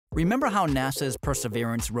Remember how NASA's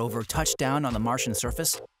Perseverance rover touched down on the Martian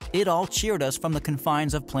surface? It all cheered us from the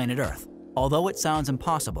confines of planet Earth. Although it sounds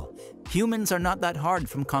impossible, humans are not that hard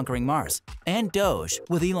from conquering Mars. And Doge,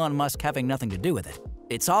 with Elon Musk having nothing to do with it.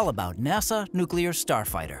 It's all about NASA Nuclear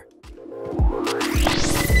Starfighter.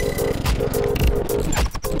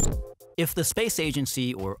 If the space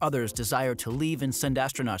agency or others desire to leave and send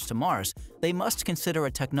astronauts to Mars, they must consider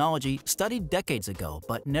a technology studied decades ago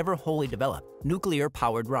but never wholly developed: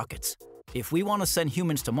 nuclear-powered rockets. If we want to send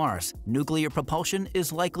humans to Mars, nuclear propulsion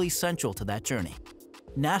is likely central to that journey.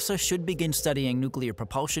 NASA should begin studying nuclear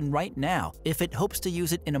propulsion right now if it hopes to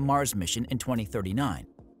use it in a Mars mission in 2039.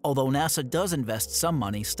 Although NASA does invest some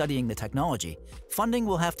money studying the technology, funding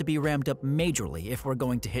will have to be ramped up majorly if we're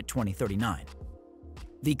going to hit 2039.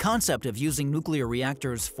 The concept of using nuclear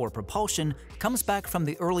reactors for propulsion comes back from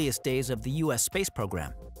the earliest days of the U.S. space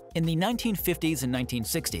program. In the 1950s and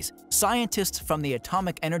 1960s, scientists from the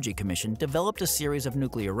Atomic Energy Commission developed a series of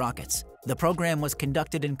nuclear rockets. The program was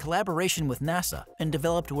conducted in collaboration with NASA and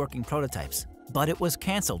developed working prototypes. But it was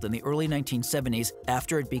canceled in the early 1970s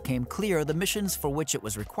after it became clear the missions for which it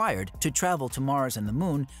was required to travel to Mars and the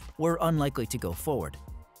Moon were unlikely to go forward.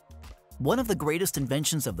 One of the greatest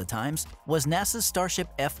inventions of the times was NASA's Starship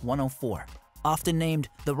F-104. Often named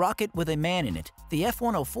the rocket with a man in it, the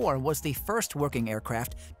F-104 was the first working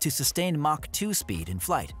aircraft to sustain Mach 2 speed in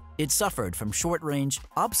flight. It suffered from short-range,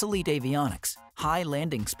 obsolete avionics, high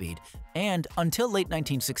landing speed, and, until late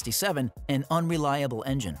 1967, an unreliable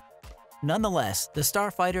engine. Nonetheless, the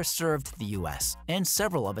Starfighter served the U.S. and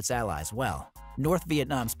several of its allies well. North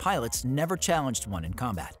Vietnam's pilots never challenged one in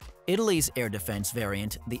combat. Italy's air defense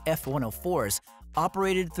variant, the F-104s,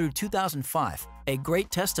 operated through 2005, a great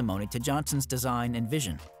testimony to Johnson's design and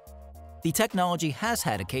vision. The technology has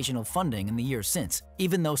had occasional funding in the years since,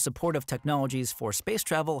 even though supportive technologies for space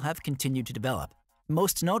travel have continued to develop.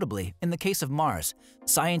 Most notably, in the case of Mars,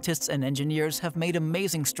 scientists and engineers have made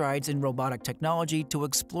amazing strides in robotic technology to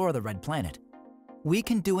explore the red planet. We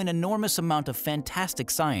can do an enormous amount of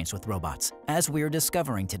fantastic science with robots, as we're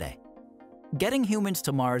discovering today. Getting humans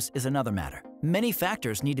to Mars is another matter. Many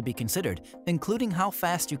factors need to be considered, including how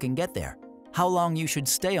fast you can get there, how long you should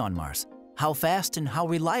stay on Mars, how fast and how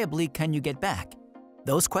reliably can you get back.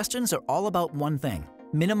 Those questions are all about one thing: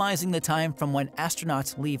 minimizing the time from when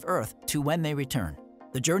astronauts leave Earth to when they return.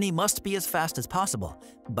 The journey must be as fast as possible,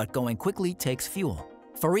 but going quickly takes fuel.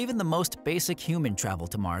 For even the most basic human travel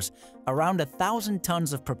to Mars, around 1,000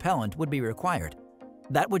 tons of propellant would be required.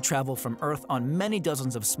 That would travel from Earth on many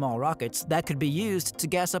dozens of small rockets that could be used to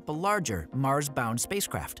gas up a larger, Mars-bound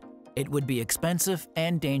spacecraft. It would be expensive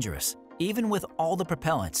and dangerous. Even with all the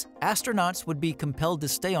propellants, astronauts would be compelled to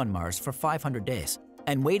stay on Mars for 500 days,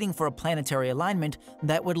 and waiting for a planetary alignment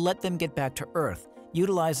that would let them get back to Earth,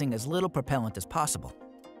 utilizing as little propellant as possible.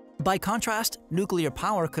 By contrast, nuclear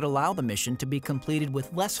power could allow the mission to be completed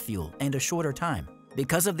with less fuel and a shorter time.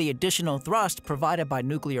 Because of the additional thrust provided by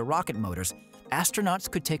nuclear rocket motors, astronauts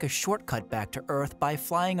could take a shortcut back to Earth by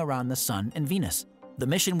flying around the Sun and Venus. The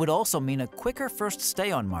mission would also mean a quicker first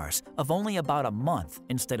stay on Mars of only about a month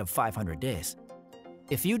instead of 500 days.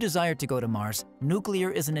 If you desire to go to Mars,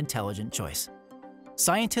 nuclear is an intelligent choice.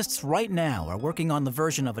 Scientists right now are working on the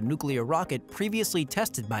version of a nuclear rocket previously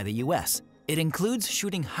tested by the U.S. It includes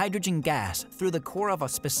shooting hydrogen gas through the core of a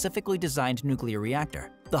specifically designed nuclear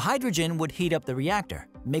reactor. The hydrogen would heat up the reactor,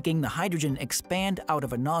 making the hydrogen expand out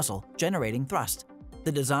of a nozzle, generating thrust.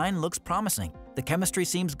 The design looks promising. The chemistry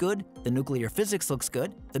seems good, the nuclear physics looks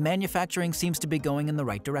good, the manufacturing seems to be going in the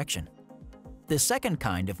right direction. The second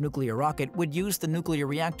kind of nuclear rocket would use the nuclear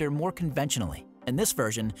reactor more conventionally. In this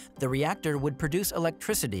version, the reactor would produce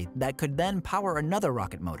electricity that could then power another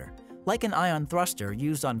rocket motor, like an ion thruster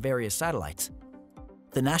used on various satellites.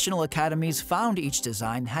 The national academies found each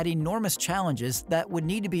design had enormous challenges that would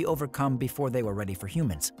need to be overcome before they were ready for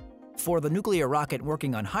humans. For the nuclear rocket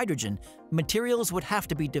working on hydrogen, materials would have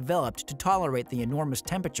to be developed to tolerate the enormous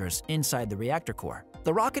temperatures inside the reactor core.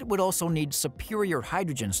 The rocket would also need superior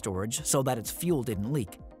hydrogen storage so that its fuel didn't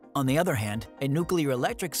leak. On the other hand, a nuclear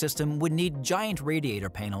electric system would need giant radiator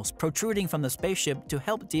panels protruding from the spaceship to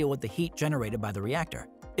help deal with the heat generated by the reactor.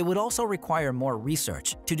 It would also require more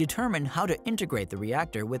research to determine how to integrate the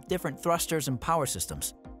reactor with different thrusters and power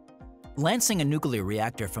systems. Lancing a nuclear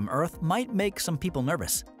reactor from Earth might make some people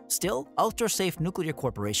nervous. Still, Ultra-Safe Nuclear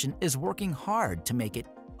Corporation is working hard to make it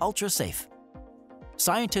ultra-safe.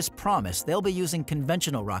 Scientists promise they'll be using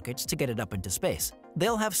conventional rockets to get it up into space.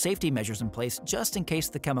 They'll have safety measures in place just in case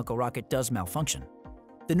the chemical rocket does malfunction.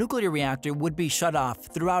 The nuclear reactor would be shut off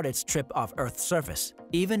throughout its trip off Earth's surface.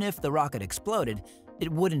 Even if the rocket exploded,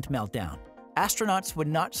 it wouldn't melt down. Astronauts would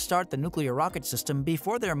not start the nuclear rocket system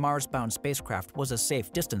before their Mars-bound spacecraft was a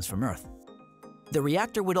safe distance from Earth. The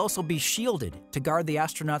reactor would also be shielded to guard the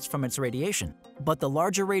astronauts from its radiation, but the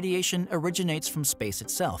larger radiation originates from space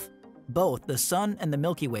itself. Both the Sun and the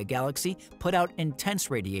Milky Way galaxy put out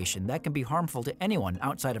intense radiation that can be harmful to anyone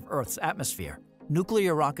outside of Earth's atmosphere.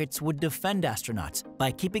 Nuclear rockets would defend astronauts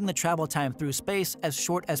by keeping the travel time through space as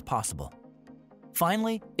short as possible.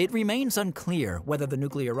 Finally, it remains unclear whether the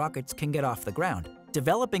nuclear rockets can get off the ground.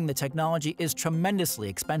 Developing the technology is tremendously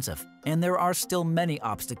expensive, and there are still many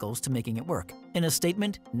obstacles to making it work. In a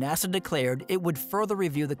statement, NASA declared it would further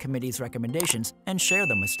review the committee's recommendations and share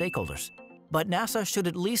them with stakeholders. But NASA should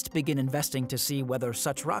at least begin investing to see whether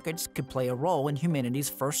such rockets could play a role in humanity's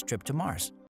first trip to Mars.